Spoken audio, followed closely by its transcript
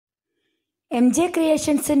MJ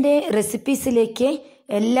ക്രിയേഷൻസിൻ്റെ റെസിപ്പീസിലേക്ക്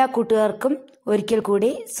എല്ലാ കൂട്ടുകാർക്കും ഒരിക്കൽ കൂടി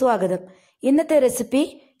സ്വാഗതം. ഇന്നത്തെ റെസിപ്പി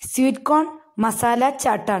സ്വീറ്റ് കോൺ മസാല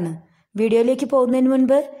ചാട്ടാണ്. വീഡിയോയിലേക്ക് പോകുന്നതിന്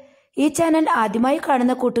മുൻപ് ഈ ചാനൽ ആദ്യമായി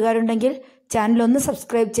കാണുന്ന കൂട്ടുകാരുണ്ടെങ്കിൽ ചാനൽ ഒന്ന്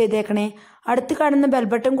സബ്സ്ക്രൈബ് ചെയ്തേക്കണേ. അടുത്ത് കാണുന്ന ബെൽ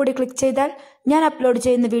ബട്ടൺ കൂടി ക്ലിക്ക് ചെയ്താൽ ഞാൻ അപ്ലോഡ്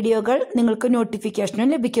ചെയ്യുന്ന വീഡിയോകൾ നിങ്ങൾക്ക്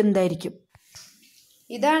നോട്ടിഫിക്കേഷനും ലഭിക്കുന്നതായിരിക്കും.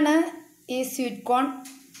 ഇതാണ് ഈ സ്വീറ്റ് കോൺ.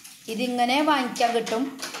 ഇതിങ്ങനെ വാങ്ങിക്കാൻ കിട്ടും.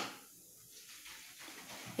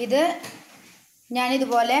 ഇത്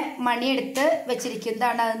ഞാനിതുപോലെ മണിയെടുത്ത്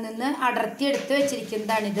വെച്ചിരിക്കുന്നതാണ്. അതിൽ നിന്ന് അടർത്തി എടുത്ത്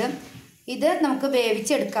വെച്ചിരിക്കുന്നതാണിത്. ഇത് നമുക്ക്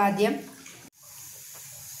വേവിച്ചെടുക്കാം. ആദ്യം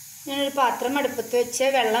ഞാനൊരു പാത്രം അടുപ്പത്ത് വെച്ച്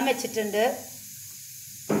വെള്ളം വെച്ചിട്ടുണ്ട്.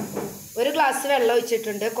 ഒരു ഗ്ലാസ് വെള്ളം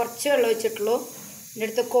ഒഴിച്ചിട്ടുണ്ട്. കുറച്ച് വെള്ളം ഒഴിച്ചിട്ടുള്ളൂ. എൻ്റെ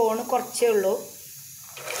അടുത്ത് കോണ് കുറച്ചേ ഉള്ളൂ.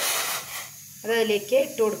 അതതിലേക്ക്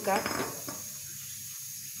ഇട്ട് കൊടുക്കാം.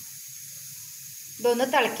 ഇതൊന്ന്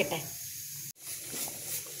തിളക്കട്ടെ.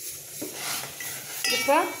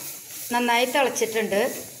 ഇപ്പോൾ നന്നായി തിളച്ചിട്ടുണ്ട്.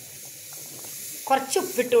 കുറച്ച്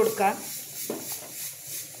ഉപ്പിട്ട് കൊടുക്കാം.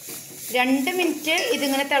 2 മിനിറ്റ്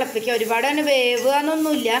ഇതിങ്ങനെ തിളപ്പിക്കുക. ഒരുപാട് അങ്ങനെ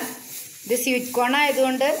വേവുകയെന്നൊന്നുമില്ല. ഇത് സ്വീറ്റ് കോൺ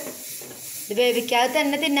ആയതുകൊണ്ട് ഇത് വേവിക്കാതെ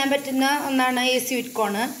തന്നെ തിന്നാൻ പറ്റുന്ന ഒന്നാണ് ഈ സ്വീറ്റ്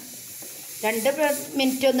കോണ്. 2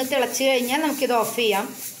 മിനിറ്റ് ഒന്ന് തിളച്ച് കഴിഞ്ഞാൽ നമുക്കിത് ഓഫ് ചെയ്യാം.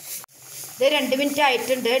 ഇത് 2 മിനിറ്റ്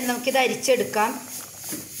ആയിട്ടുണ്ട്. നമുക്കിത് അരിച്ചെടുക്കാം.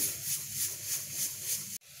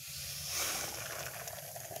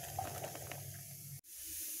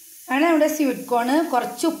 ആണ് ഇവിടെ സ്വീറ്റ് കോണ്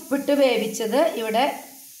കുറച്ച് ഉപ്പിട്ട് വേവിച്ചത് ഇവിടെ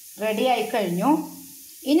റെഡി ആയി കഴിഞ്ഞു.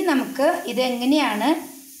 ഇനി നമുക്ക് ഇതെങ്ങനെയാണ്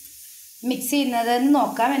മിക്സ് ചെയ്യുന്നതെന്ന്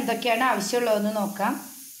നോക്കാം. എന്തൊക്കെയാണ് ആവശ്യമുള്ളതെന്ന് നോക്കാം.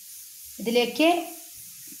 ഇതിലേക്ക്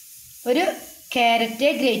ഒരു ക്യാരറ്റ്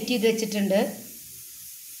ഗ്രേറ്റ് ചെയ്ത് വെച്ചിട്ടുണ്ട്.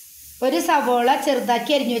 ഒരു സവോള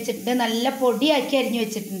ചെറുതാക്കി അരിഞ്ഞു വെച്ചിട്ടുണ്ട്. നല്ല പൊടിയാക്കി അരിഞ്ഞു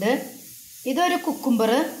വെച്ചിട്ടുണ്ട്. ഇതൊരു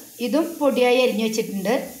കുക്കുംബർ, ഇതും പൊടിയായി അരിഞ്ഞു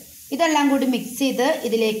വെച്ചിട്ടുണ്ട്. ഇതെല്ലാം കൂടി മിക്സ് ചെയ്ത്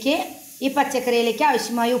ഇതിലേക്ക് ഈ പച്ചക്കറിയിലേക്ക്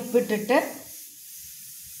ആവശ്യമായ ഉപ്പിട്ടിട്ട്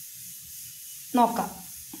നോക്കാം.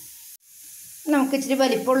 നമുക്ക് ഇച്ചിരി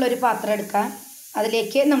വലിപ്പമുള്ളൊരു പാത്രം എടുക്കാം.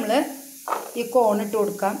 അതിലേക്ക് നമ്മൾ ഈ കോണിട്ട്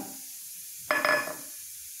കൊടുക്കാം.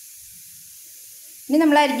 ഇനി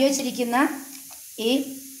നമ്മൾ അരിഞ്ഞു വെച്ചിരിക്കുന്ന ഈ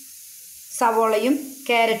സവോളയും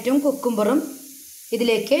ക്യാരറ്റും കുക്കുംബറും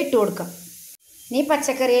ഇതിലേക്ക് ഇട്ട് കൊടുക്കാം. ഇനി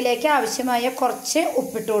പച്ചക്കറിയിലേക്ക് ആവശ്യമായ കുറച്ച്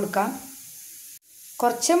ഉപ്പിട്ട് കൊടുക്കാം.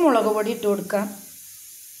 കുറച്ച് മുളക് പൊടി ഇട്ട് കൊടുക്കാം.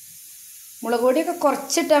 മുളക് പൊടിയൊക്കെ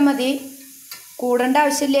കുറച്ചിട്ടാൽ മതി. കൂടേണ്ട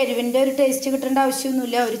ആവശ്യമില്ല. എരിവിൻ്റെ ഒരു ടേസ്റ്റ് കിട്ടേണ്ട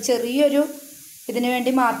ആവശ്യമൊന്നുമില്ല. ഒരു ചെറിയൊരു ഇതിന്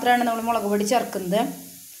വേണ്ടി മാത്രമാണ് നമ്മൾ മുളക് പൊടി ചേർക്കുന്നത്.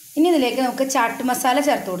 ഇനി ഇതിലേക്ക് നമുക്ക് ചാട്ട് മസാല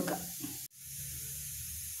ചേർത്ത് കൊടുക്കാം.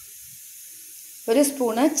 1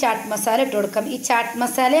 സ്പൂണ് ചാട്ട് മസാല ഇട്ട് കൊടുക്കാം. ഈ ചാട്ട്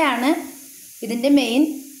മസാലയാണ് ഇതിൻ്റെ മെയിൻ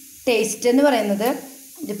ടേസ്റ്റ് എന്ന് പറയുന്നത്.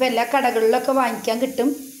 ഇതിപ്പോൾ എല്ലാ കടകളിലൊക്കെ വാങ്ങിക്കാൻ കിട്ടും.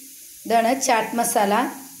 ഇതാണ് ചാട്ട് മസാല.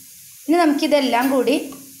 ഇനി നമുക്കിതെല്ലാം കൂടി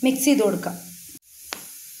മിക്സ് ചെയ്ത് കൊടുക്കാം.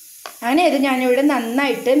 അങ്ങനെ ഇത് ഞാനിവിടെ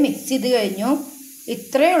നന്നായിട്ട് മിക്സ് ചെയ്ത് കഴിഞ്ഞു.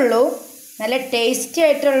 ഇത്രയേ ഉള്ളൂ. നല്ല ടേസ്റ്റി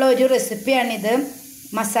ആയിട്ടുള്ള ഒരു റെസിപ്പിയാണിത്.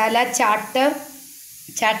 മസാല ചാട്ട്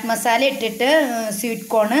മസാല ഇട്ടിട്ട് സ്വീറ്റ്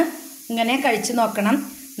കോണ് ഇങ്ങനെ കഴിച്ച് നോക്കണം.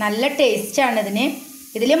 നല്ല ടേസ്റ്റാണ് ഇതിന്.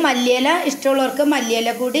 ഇതിൽ മല്ലിയില ഇഷ്ടമുള്ളവർക്ക്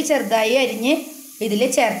മല്ലിയില കൂടി ചെറുതായി അരിഞ്ഞ് ഇതിൽ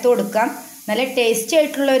ചേർത്ത് കൊടുക്കാം. നല്ല ടേസ്റ്റി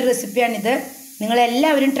ആയിട്ടുള്ള ഒരു റെസിപ്പിയാണിത്.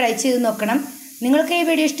 നിങ്ങളെല്ലാവരും ട്രൈ ചെയ്ത് നോക്കണം. നിങ്ങൾക്ക് ഈ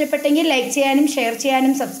വീഡിയോ ഇഷ്ടപ്പെട്ടെങ്കിൽ ലൈക്ക് ചെയ്യാനും ഷെയർ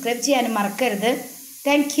ചെയ്യാനും സബ്സ്ക്രൈബ് ചെയ്യാനും മറക്കരുത്.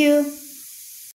 Thank you.